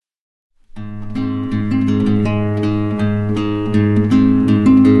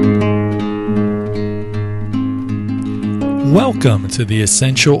Welcome to the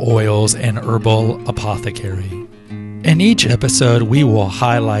Essential Oils and Herbal Apothecary. In each episode, we will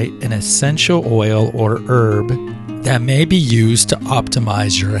highlight an essential oil or herb that may be used to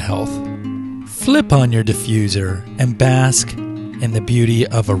optimize your health. Flip on your diffuser and bask in the beauty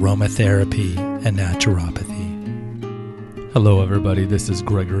of aromatherapy and naturopathy. Hello, everybody. This is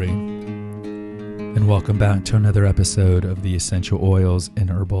Gregory, and welcome back to another episode of the Essential Oils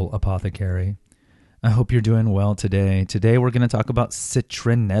and Herbal Apothecary. I hope you're doing well today. Today we're going to talk about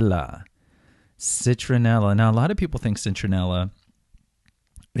citronella. Citronella. Now, a lot of people think citronella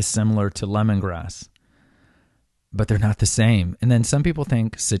is similar to lemongrass, but they're not the same. And then some people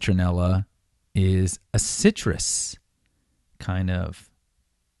think citronella is a citrus kind of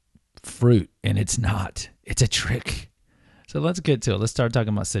fruit, and it's not. It's a trick. So let's get to it. Let's start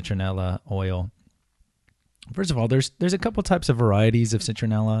talking about citronella oil. First of all, there's a couple types of varieties of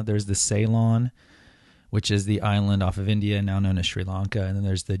citronella. There's the Ceylon, which is the island off of India, now known as Sri Lanka. And then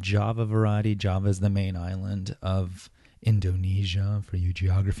there's the Java variety. Java is the main island of Indonesia, for you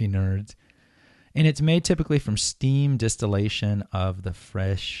geography nerds. And it's made typically from steam distillation of the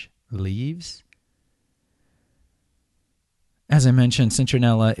fresh leaves. As I mentioned,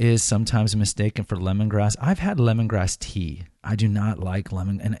 citronella is sometimes mistaken for lemongrass. I've had lemongrass tea. I do not like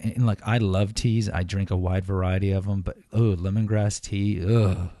lemon, and like I love teas. I drink a wide variety of them, but lemongrass tea,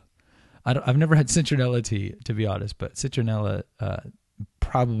 I've never had citronella tea, to be honest, but citronella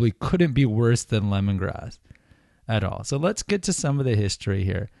probably couldn't be worse than lemongrass at all. So let's get to some of the history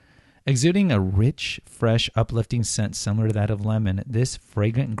here. Exuding a rich, fresh, uplifting scent similar to that of lemon, this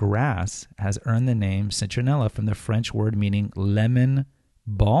fragrant grass has earned the name citronella from the French word meaning lemon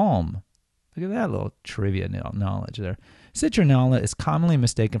balm. Look at that little trivia knowledge there. Citronella is commonly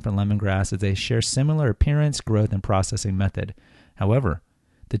mistaken for lemongrass as they share similar appearance, growth, and processing method. However,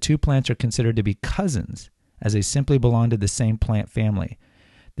 the two plants are considered to be cousins, as they simply belong to the same plant family,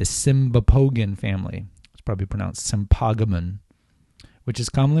 the Cymbopogon family. It's probably pronounced Sympagmon, which is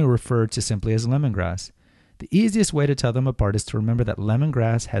commonly referred to simply as lemongrass. The easiest way to tell them apart is to remember that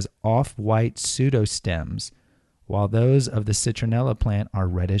lemongrass has off-white pseudostems, while those of the citronella plant are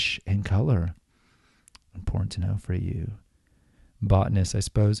reddish in color. Important to know for you botanists, I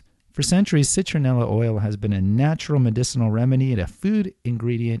suppose. For centuries, citronella oil has been a natural medicinal remedy and a food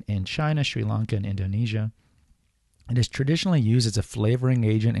ingredient in China, Sri Lanka, and Indonesia. It is traditionally used as a flavoring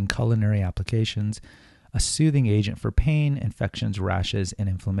agent in culinary applications, a soothing agent for pain, infections, rashes, and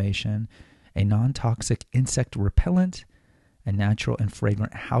inflammation, a non-toxic insect repellent, a natural and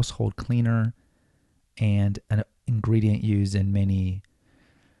fragrant household cleaner, and an ingredient used in many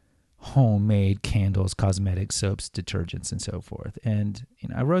homemade candles, cosmetics, soaps, detergents, and so forth. And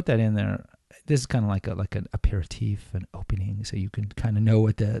I wrote that in there. This is kind of like an aperitif, an opening, so you can kind of know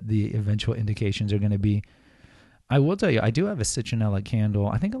what the eventual indications are going to be. I will tell you, I do have a citronella candle.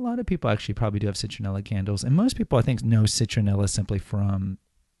 I think a lot of people actually probably do have citronella candles, and most people I think know citronella simply from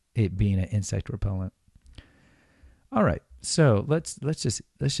it being an insect repellent. All right, so let's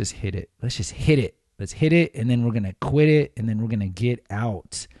just hit it. Let's just hit it. Let's hit it, and then we're gonna quit it, and then we're gonna get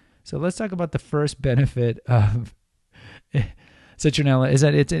out. So let's talk about the first benefit of citronella is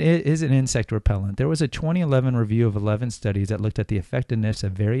that it is an insect repellent. There was a 2011 review of 11 studies that looked at the effectiveness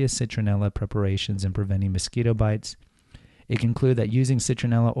of various citronella preparations in preventing mosquito bites. It concluded that using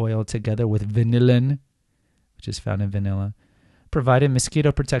citronella oil together with vanillin, which is found in vanilla, provided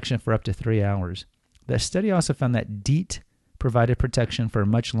mosquito protection for up to 3 hours. The study also found that DEET provided protection for a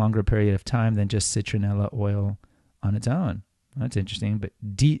much longer period of time than just citronella oil on its own. That's interesting, but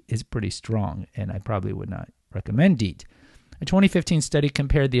DEET is pretty strong, and I probably would not recommend DEET. A 2015 study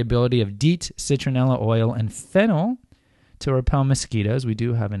compared the ability of DEET, citronella oil, and fennel to repel mosquitoes. We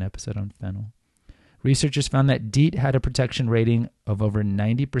do have an episode on fennel. Researchers found that DEET had a protection rating of over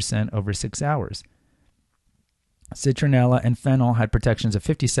 90% over 6 hours. Citronella and fennel had protections of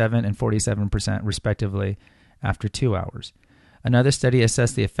 57 and 47% respectively after 2 hours. Another study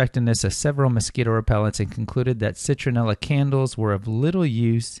assessed the effectiveness of several mosquito repellents and concluded that citronella candles were of little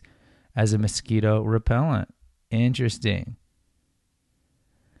use as a mosquito repellent. Interesting.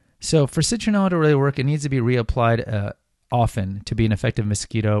 So for citronella to really work, it needs to be reapplied often to be an effective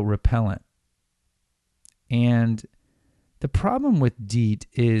mosquito repellent. And the problem with DEET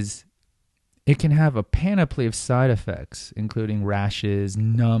is it can have a panoply of side effects, including rashes,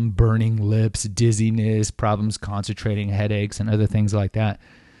 numb, burning lips, dizziness, problems concentrating, headaches, and other things like that.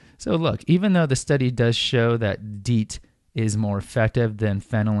 So look, even though the study does show that DEET is more effective than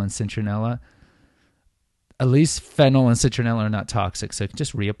fennel and citronella, at least fennel and citronella are not toxic, so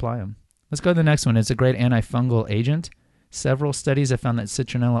just reapply them. Let's go to the next one. It's a great antifungal agent. Several studies have found that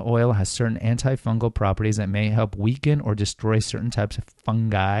citronella oil has certain antifungal properties that may help weaken or destroy certain types of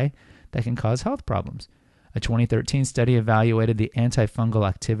fungi that can cause health problems. A 2013 study evaluated the antifungal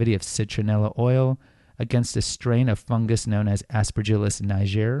activity of citronella oil against a strain of fungus known as Aspergillus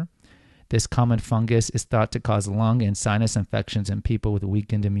niger. This common fungus is thought to cause lung and sinus infections in people with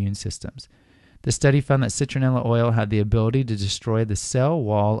weakened immune systems. The study found that citronella oil had the ability to destroy the cell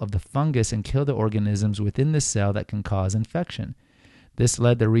wall of the fungus and kill the organisms within the cell that can cause infection. This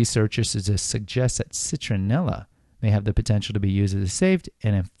led the researchers to suggest that citronella may have the potential to be used as a safe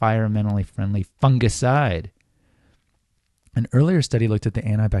and environmentally friendly fungicide. An earlier study looked at the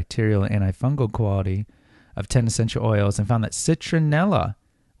antibacterial and antifungal quality of 10 essential oils and found that citronella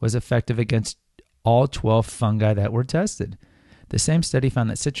was effective against all 12 fungi that were tested. The same study found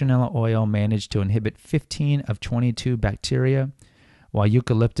that citronella oil managed to inhibit 15 of 22 bacteria, while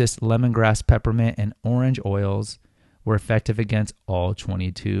eucalyptus, lemongrass, peppermint, and orange oils were effective against all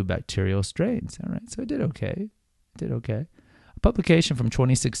 22 bacterial strains. All right, so it did okay. A publication from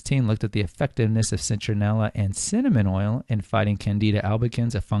 2016 looked at the effectiveness of citronella and cinnamon oil in fighting Candida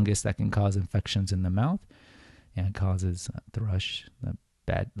albicans, a fungus that can cause infections in the mouth, and it causes thrush, the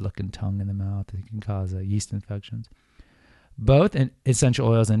bad-looking tongue in the mouth. It can cause yeast infections. Both essential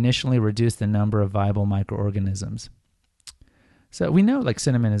oils initially reduce the number of viable microorganisms. So we know like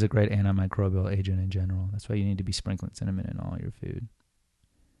cinnamon is a great antimicrobial agent in general. That's why you need to be sprinkling cinnamon in all your food.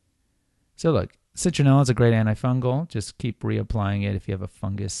 So look, citronella is a great antifungal. Just keep reapplying it if you have a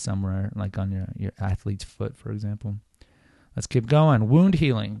fungus somewhere, like on your athlete's foot, for example. Let's keep going. Wound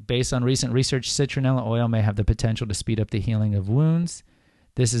healing. Based on recent research, citronella oil may have the potential to speed up the healing of wounds.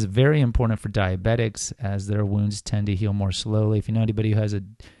 This is very important for diabetics as their wounds tend to heal more slowly. If you know anybody who's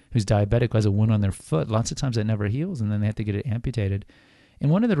diabetic who has a wound on their foot, lots of times it never heals and then they have to get it amputated.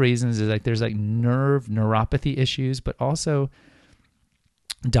 And one of the reasons is like there's like neuropathy issues, but also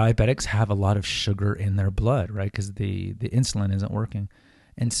diabetics have a lot of sugar in their blood, right? Because the insulin isn't working.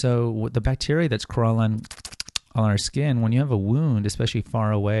 And so the bacteria that's crawling on our skin, when you have a wound, especially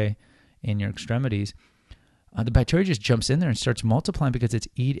far away in your extremities, the bacteria just jumps in there and starts multiplying because it's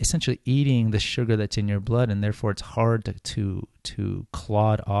essentially eating the sugar that's in your blood, and therefore it's hard to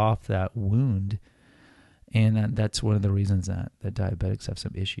clod off that wound. And that's one of the reasons that diabetics have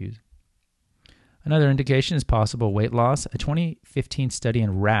some issues. Another indication is possible weight loss. A 2015 study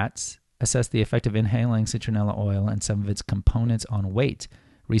in rats assessed the effect of inhaling citronella oil and some of its components on weight.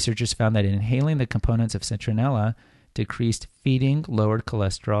 Researchers found that inhaling the components of citronella decreased feeding, lowered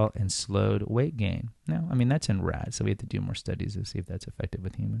cholesterol, and slowed weight gain. Now, I mean, that's in rats, so we have to do more studies to see if that's effective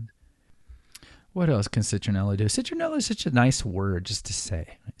with humans. What else can citronella do? Citronella is such a nice word just to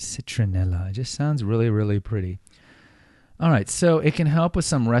say. Citronella. It just sounds really, really pretty. All right, so it can help with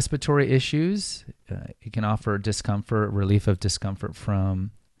some respiratory issues. It can offer relief of discomfort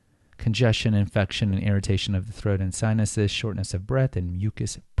from congestion, infection, and irritation of the throat and sinuses, shortness of breath, and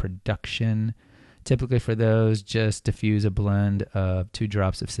mucus production. Typically for those, just diffuse a blend of 2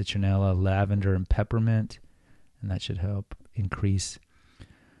 drops of citronella, lavender, and peppermint, and that should help increase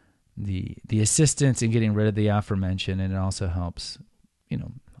the assistance in getting rid of the aforementioned, and it also helps,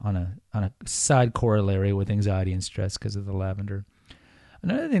 on a side corollary with anxiety and stress because of the lavender.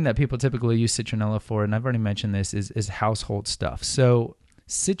 Another thing that people typically use citronella for, and I've already mentioned this, is household stuff. So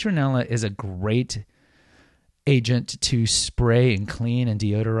citronella is a great agent to spray and clean and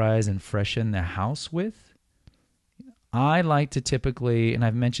deodorize and freshen the house with. I like to typically, and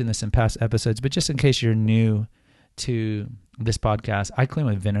I've mentioned this in past episodes, but just in case you're new to this podcast, I clean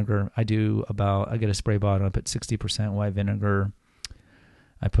with vinegar. I get a spray bottle, I put 60% white vinegar.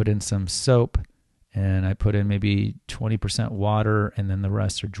 I put in some soap, and I put in maybe 20% water, and then the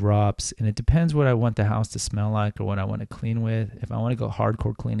rest are drops. And it depends what I want the house to smell like or what I want to clean with. If I want to go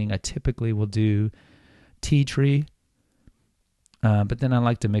hardcore cleaning, I typically will do tea tree, but then I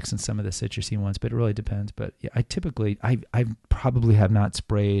like to mix in some of the citrusy ones, but it really depends. But yeah, I probably have not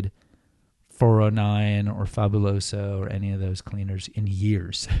sprayed 409 or Fabuloso or any of those cleaners in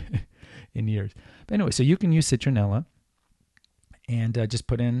years. But anyway, so you can use citronella and just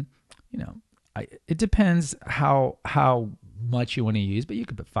put in, it depends how much you want to use, but you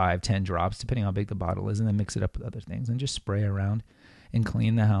could put 5-10 drops depending on how big the bottle is, and then mix it up with other things and just spray around and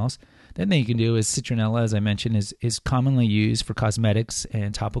clean the house. The thing you can do is citronella, as I mentioned, is commonly used for cosmetics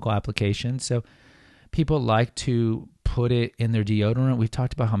and topical applications. So people like to put it in their deodorant. We've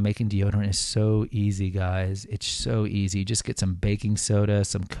talked about how making deodorant is so easy, guys. It's so easy. You just get some baking soda,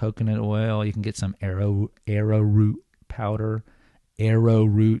 some coconut oil. You can get some arrowroot powder.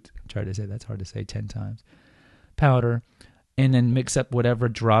 Arrowroot. Try to say that's hard to say 10 times. Powder. and then mix up whatever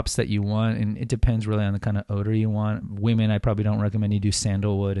drops that you want. And it depends really on the kind of odor you want. Women, I probably don't recommend you do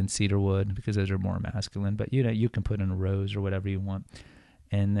sandalwood and cedarwood because those are more masculine. But you can put in a rose or whatever you want,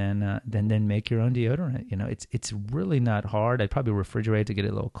 and then make your own deodorant. It's really not hard. I'd probably refrigerate to get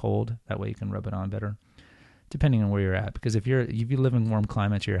it a little cold. That way you can rub it on better, depending on where you're at. Because if you live in warm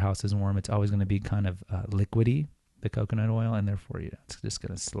climates, your house is warm, it's always going to be kind of liquidy, the coconut oil, and therefore it's just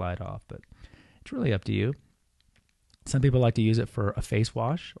going to slide off. But it's really up to you. Some people like to use it for a face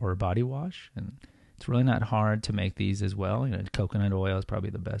wash or a body wash, and it's really not hard to make these as well. Coconut oil is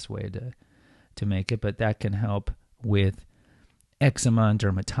probably the best way to make it, but that can help with eczema and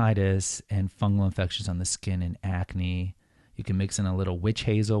dermatitis and fungal infections on the skin and acne. You can mix in a little witch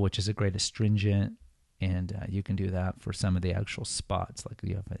hazel, which is a great astringent, and you can do that for some of the actual spots, like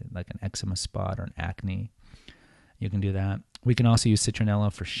you have like an eczema spot or an acne. You can do that. We can also use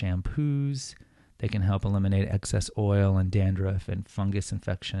citronella for shampoos. They can help eliminate excess oil and dandruff and fungus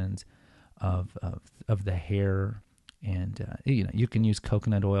infections of the hair. And you can use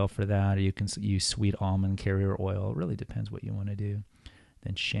coconut oil for that, or you can use sweet almond carrier oil. It really depends what you want to do.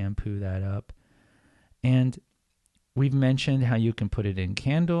 Then shampoo that up. And we've mentioned how you can put it in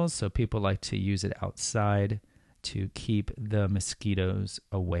candles, so people like to use it outside to keep the mosquitoes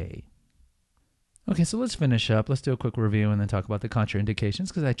away. Okay, so let's finish up. Let's do a quick review and then talk about the contraindications,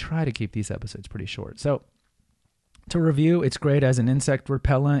 because I try to keep these episodes pretty short. So to review, it's great as an insect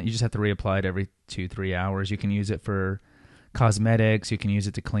repellent. You just have to reapply it every 2-3 hours. You can use it for cosmetics. You can use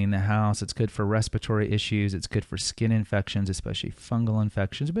it to clean the house. It's good for respiratory issues. It's good for skin infections, especially fungal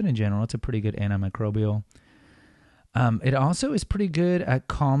infections. But in general, it's a pretty good antimicrobial. It also is pretty good at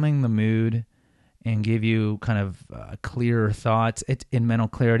calming the mood and give you kind of clearer thoughts. It's in mental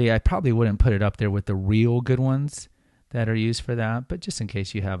clarity. I probably wouldn't put it up there with the real good ones that are used for that, but just in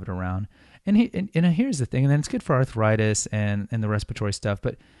case you have it around. And here's the thing, and then it's good for arthritis and the respiratory stuff,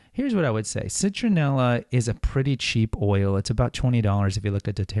 but here's what I would say. Citronella is a pretty cheap oil. It's about $20 if you look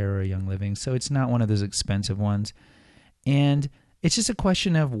at doTERRA or Young Living, so it's not one of those expensive ones. And it's just a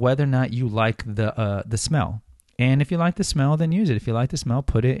question of whether or not you like the smell. And if you like the smell, then use it. If you like the smell,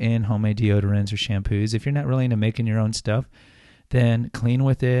 put it in homemade deodorants or shampoos. If you're not really into making your own stuff, then clean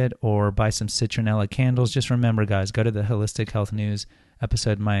with it or buy some citronella candles. Just remember, guys, go to the Holistic Health News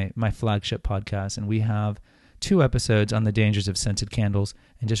episode, my flagship podcast, and we have 2 episodes on the dangers of scented candles.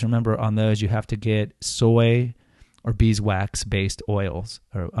 And just remember, on those, you have to get soy or beeswax-based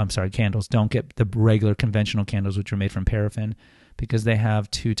candles. Don't get the regular conventional candles, which are made from paraffin, because they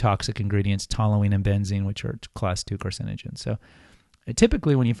have 2 toxic ingredients, toluene and benzene, which are class 2 carcinogens. So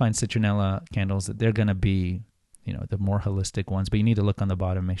typically when you find citronella candles, they're going to be, the more holistic ones, but you need to look on the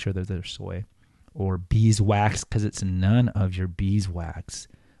bottom, make sure that they're soy or beeswax, because it's none of your beeswax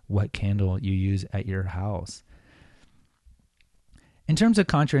what candle you use at your house. In terms of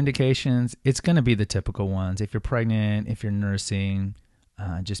contraindications, it's going to be the typical ones. If you're pregnant, if you're nursing,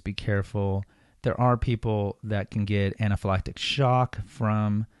 just be careful. There are people that can get anaphylactic shock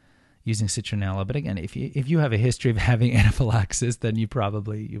from using citronella. But again, if you have a history of having anaphylaxis, then you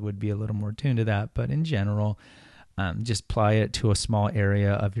would be a little more tuned to that. But in general, just apply it to a small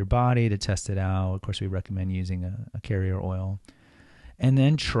area of your body to test it out. Of course, we recommend using a carrier oil. And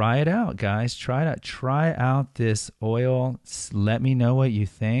then try it out, guys. Try it out. Try out this oil. Let me know what you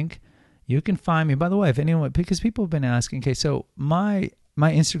think. You can find me, by the way, because people have been asking, okay, so my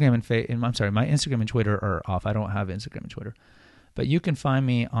Instagram my Instagram and Twitter are off. I don't have Instagram and Twitter. But you can find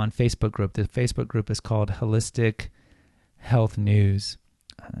me on Facebook group. The Facebook group is called Holistic Health News.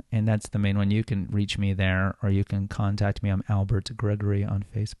 And that's the main one. You can reach me there, or you can contact me. I'm Albert Gregory on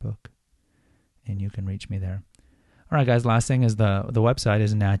Facebook. And you can reach me there. All right, guys, last thing is the website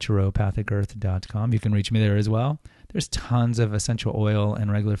is naturopathicearth.com. You can reach me there as well. There's tons of essential oil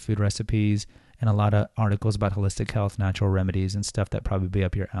and regular food recipes and a lot of articles about holistic health, natural remedies, and stuff that probably be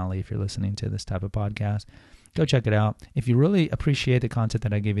up your alley if you're listening to this type of podcast. Go check it out. If you really appreciate the content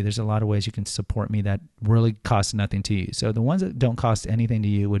that I give you, there's a lot of ways you can support me that really cost nothing to you. So the ones that don't cost anything to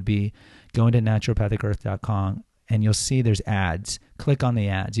you would be going to naturopathicearth.com, and you'll see there's ads. Click on the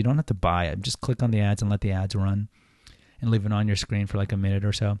ads. You don't have to buy it. Just click on the ads and let the ads run and leave it on your screen for like a minute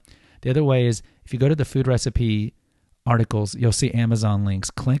or so. The other way is if you go to the food recipe articles, you'll see Amazon links.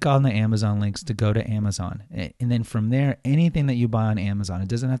 Click on the Amazon links to go to Amazon. And then from there, anything that you buy on Amazon, it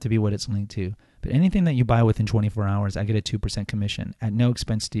doesn't have to be what it's linked to, but anything that you buy within 24 hours, I get a 2% commission at no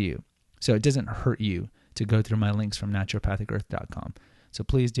expense to you. So it doesn't hurt you to go through my links from naturopathicearth.com. So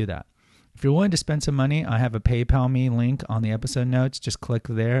please do that. If you're willing to spend some money, I have a PayPal me link on the episode notes. Just click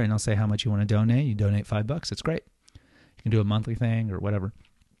there and it'll say how much you want to donate. You donate $5. It's great. You can do a monthly thing or whatever.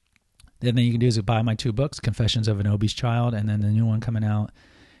 Then you can do is buy my 2 books, Confessions of an Obese Child, and then the new one coming out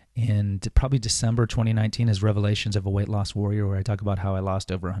in probably December 2019 is Revelations of a Weight Loss Warrior, where I talk about how I lost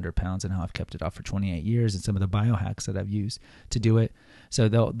over 100 pounds and how I've kept it off for 28 years and some of the biohacks that I've used to do it. So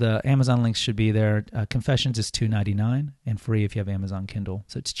the Amazon links should be there. Confessions is $2.99 and free if you have Amazon Kindle.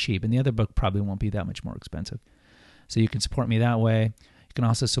 So it's cheap. And the other book probably won't be that much more expensive. So you can support me that way. You can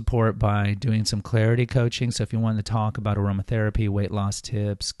also support by doing some clarity coaching. So if you want to talk about aromatherapy, weight loss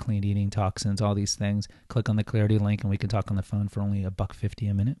tips, clean eating, toxins, all these things, click on the clarity link and we can talk on the phone for only $1.50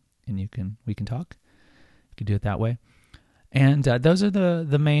 a minute, and we can talk. You can do it that way. And those are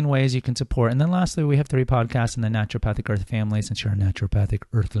the main ways you can support. And then lastly, we have 3 podcasts in the Naturopathic Earth family. Since you're a naturopathic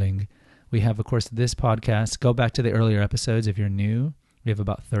earthling, we have, of course, this podcast. Go back to the earlier episodes if you're new. We have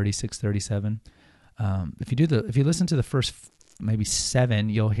about 36, 37. If you listen to the first maybe 7,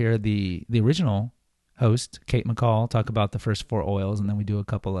 you'll hear the original host, Kate McCall, talk about the first 4 oils, and then we do a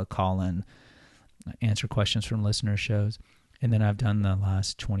couple of call-in, answer questions from listener shows. And then I've done the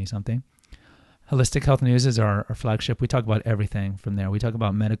last 20-something. Holistic Health News is our flagship. We talk about everything from there. We talk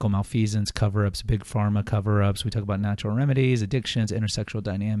about medical malfeasance, cover-ups, big pharma cover-ups. We talk about natural remedies, addictions, intersexual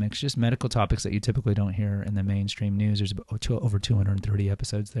dynamics, just medical topics that you typically don't hear in the mainstream news. There's over 230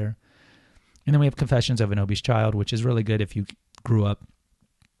 episodes there. And then we have Confessions of an Obese Child, which is really good if you grew up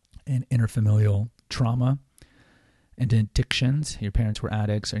in interfamilial trauma and addictions. Your parents were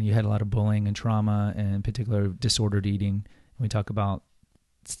addicts and you had a lot of bullying and trauma, and in particular disordered eating. And we talk about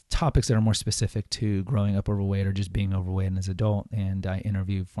topics that are more specific to growing up overweight or just being overweight as an adult. And I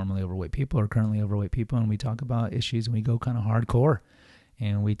interview formerly overweight people or currently overweight people, and we talk about issues, and we go kind of hardcore.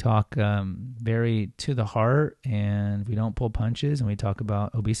 And we talk very to the heart, and we don't pull punches, and we talk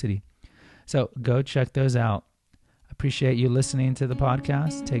about obesity. So go check those out. Appreciate you listening to the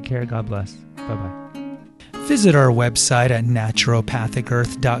podcast. Take care. God bless. Bye-bye. Visit our website at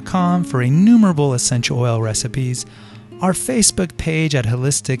naturopathicearth.com for innumerable essential oil recipes, our Facebook page at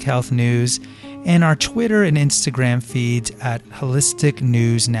Holistic Health News, and our Twitter and Instagram feeds at Holistic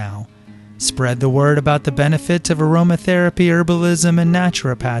News Now. Spread the word about the benefits of aromatherapy, herbalism, and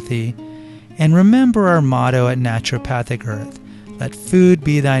naturopathy. And remember our motto at Naturopathic Earth: let food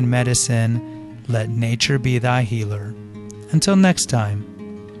be thine medicine, let nature be thy healer. Until next time,